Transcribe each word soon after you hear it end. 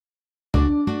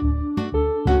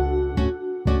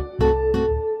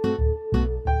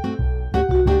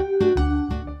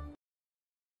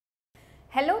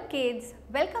kids,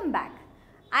 welcome back.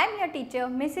 I am your teacher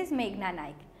Mrs. Meghana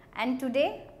Naik, and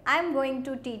today I am going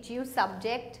to teach you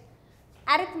subject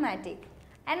Arithmetic,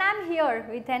 and I am here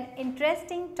with an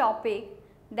interesting topic,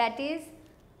 that is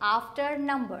after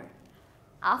number.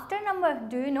 After number,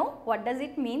 do you know what does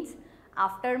it means?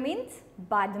 After means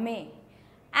बाद में,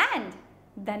 and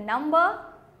the number,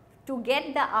 to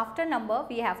get the after number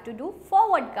we have to do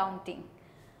forward counting.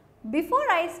 Before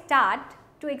I start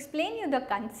to explain you the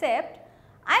concept,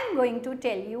 I am going to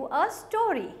tell you a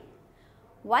story.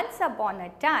 Once upon a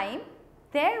time,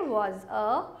 there was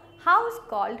a house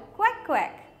called Quack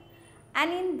Quack,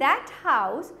 and in that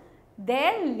house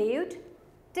there lived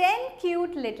 10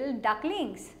 cute little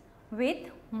ducklings with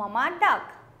Mama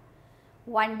Duck.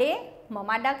 One day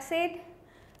Mama Duck said,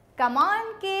 "Come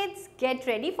on kids, get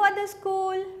ready for the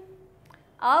school."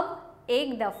 अब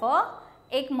एक दफ़ा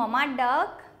एक mama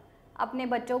duck अपने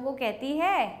बच्चों को कहती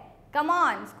है, "Come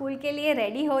on, school के लिए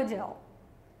रेडी हो जाओ."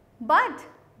 But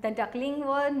the duckling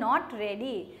were not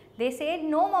ready. They said,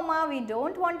 "No mama, we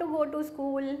don't want to go to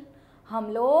school." हम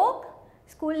लोग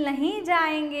स्कूल नहीं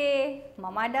जाएंगे.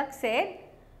 Mama duck said,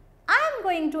 "I am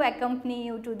going to accompany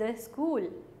you to the school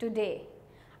today."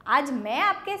 आज मैं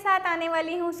आपके साथ आने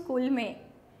वाली हूँ स्कूल में.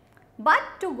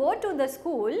 But to go to the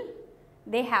school,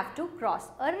 they have to cross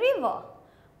a river.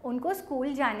 उनको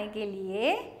स्कूल जाने के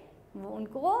लिए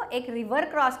उनको एक रिवर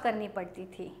क्रॉस करनी पड़ती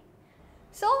थी.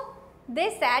 So they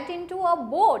sat into a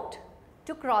boat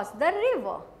to cross the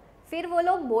river. फिर वो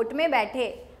लोग बोट में बैठे,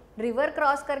 रिवर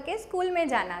क्रॉस करके स्कूल में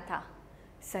जाना था.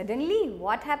 Suddenly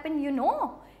what happened you know?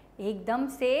 एकदम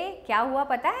से क्या हुआ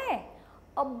पता है?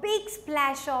 A big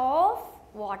splash of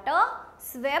water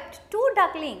swept two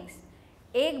ducklings.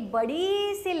 एक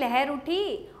बड़ी सी लहर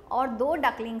उठी और दो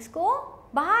डकलिंग्स को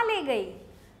बहा ले गई.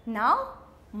 Now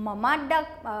mama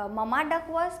duck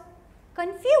was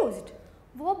confused.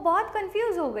 वो बहुत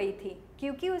कन्फ्यूज हो गई थी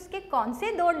क्योंकि उसके कौन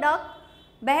से दो डक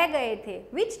बह गए थे.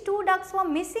 विच to ducks were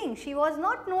missing she was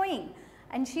not knowing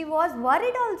and she was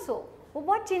worried also. वो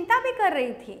बहुत चिंता भी कर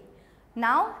रही थी.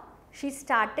 Now she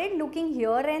started looking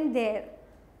here and there.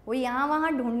 वो यहाँ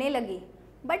वहाँ ढूंढने लगी.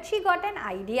 But she got an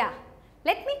idea.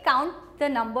 Let me count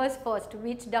the numbers first.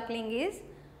 Which duckling is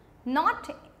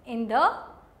not in the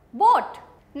boat.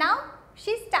 Now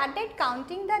she started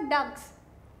counting the ducks.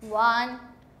 1,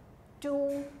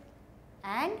 2,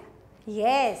 and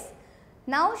yes,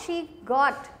 now she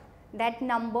got that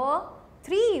number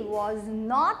 3 was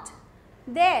not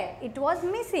there, it was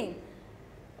missing.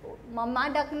 Mamma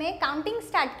duck ने counting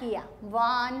start किया.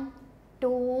 1,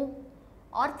 2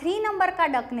 और 3 number का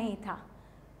duck नहीं था.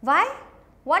 Why?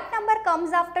 What number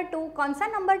comes after 2? कौन सा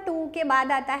number 2 के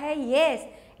बाद आता है? Yes,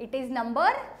 it is number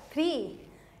 3.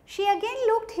 She again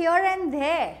looked here and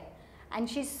there and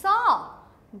she saw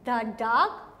the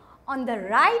duck on the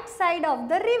right side of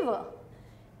the river.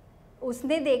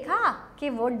 उसने देखा कि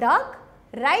वो duck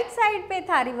right side पे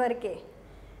था river के.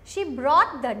 She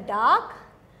brought the duck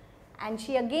and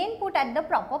she again put at the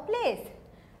proper place.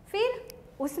 फिर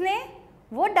उसने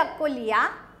वो duck को लिया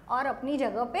और अपनी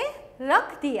जगह पे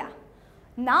रख दिया.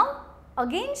 Now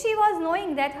again she was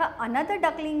knowing that her another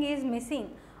duckling is missing.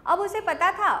 अब उसे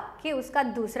पता था कि उसका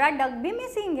दूसरा डक भी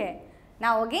मिसिंग है.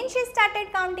 Now again she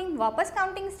started counting. वापस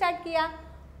काउंटिंग स्टार्ट किया.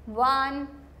 1,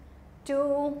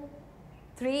 2,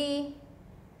 3,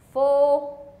 4,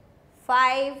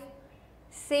 5,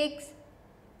 6,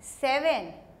 7.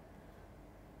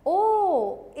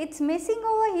 Oh, it's missing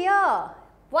over here.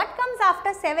 What comes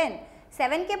after 7?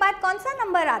 7 के बाद कौन सा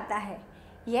नंबर आता है?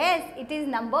 Yes, it is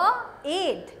number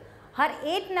 8. Her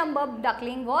 8th number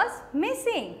duckling was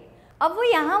missing. अब वो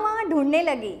यहाँ वहाँ ढूंढने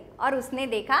लगी और उसने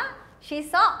देखा, she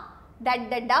saw that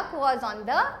the duck was on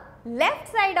the left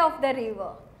side of the river.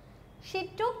 She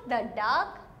took the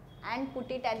duck and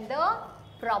put it at the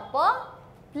proper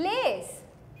place.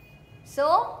 So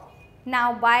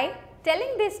now by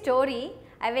telling this story,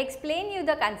 I have explained you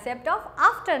the concept of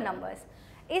after numbers.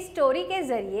 इस story के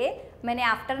ज़रिए मैंने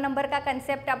after number का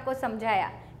concept आपको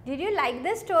समझाया. Did you like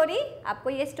the story? आपको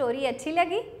ये story अच्छी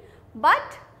लगी?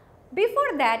 But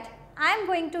before that, I am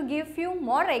going to give few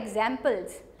more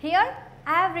examples. Here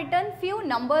I have written few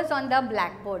numbers on the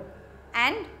blackboard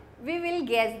and we will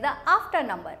guess the after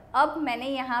number. अब मैंने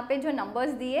यहाँ पे जो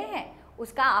numbers दिए हैं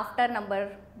उसका after number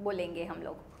बोलेंगे हम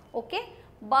लोग. Okay?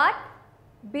 But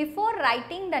before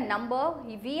writing the number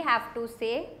we have to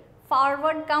say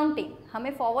forward counting.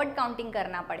 हमें forward counting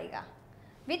करना पड़ेगा.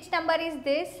 Which number is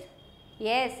this?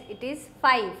 Yes, it is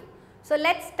 5. So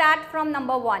let's start from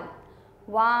number 1.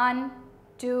 1,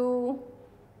 2,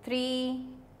 3,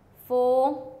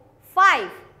 4,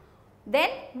 5. Then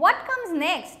what comes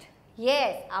next?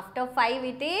 Yes, after 5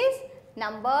 it is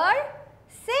number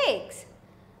 6.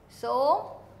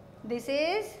 So, this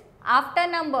is after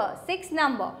number, 6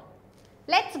 number.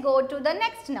 Let's go to the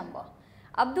next number.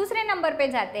 अब दूसरे number पे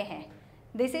जाते हैं.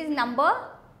 This is number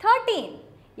 13.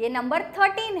 ये number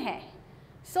 13 है.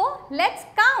 So, let's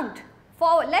count.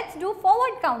 Let's do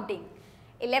forward counting.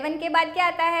 11 के बाद क्या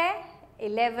आता है?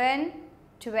 11,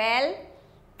 12,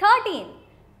 13.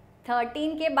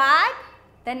 13 के बाद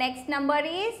the next number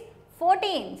is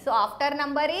 14. So, after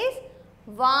number is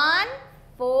 1,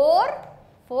 4,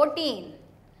 14.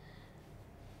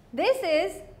 This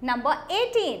is number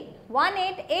 18. 1,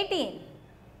 8, 18.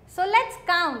 So, let's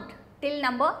count till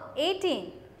number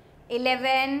 18.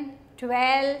 11,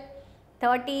 12,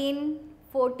 13,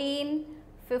 14,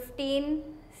 15,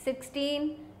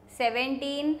 16,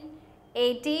 17,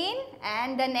 18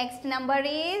 and the next number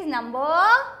is number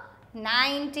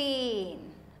 19.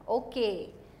 Okay.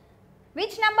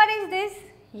 Which number is this?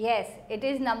 Yes, it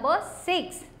is number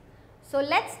 6. So,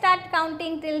 let's start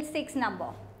counting till 6 number.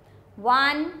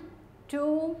 1,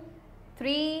 2,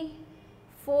 3,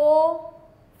 4,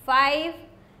 5,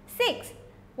 6.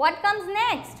 What comes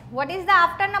next? What is the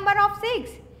after number of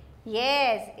 6?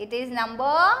 Yes, it is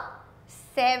number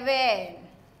 7.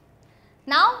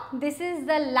 Now, this is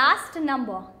the last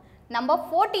number, number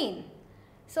 14.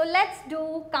 So, let's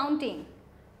do counting.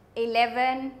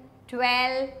 11,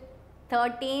 12,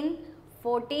 13,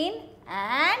 14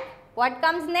 and what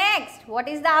comes next? What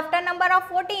is the after number of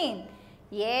 14?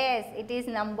 Yes, it is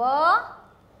number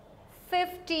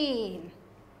 15.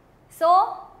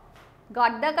 So,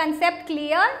 got the concept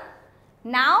clear?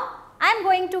 Now, I am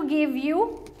going to give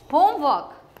you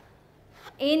homework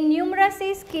in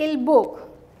numeracy skill book.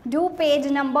 Do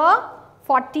page number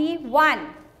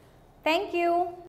 41. Thank you.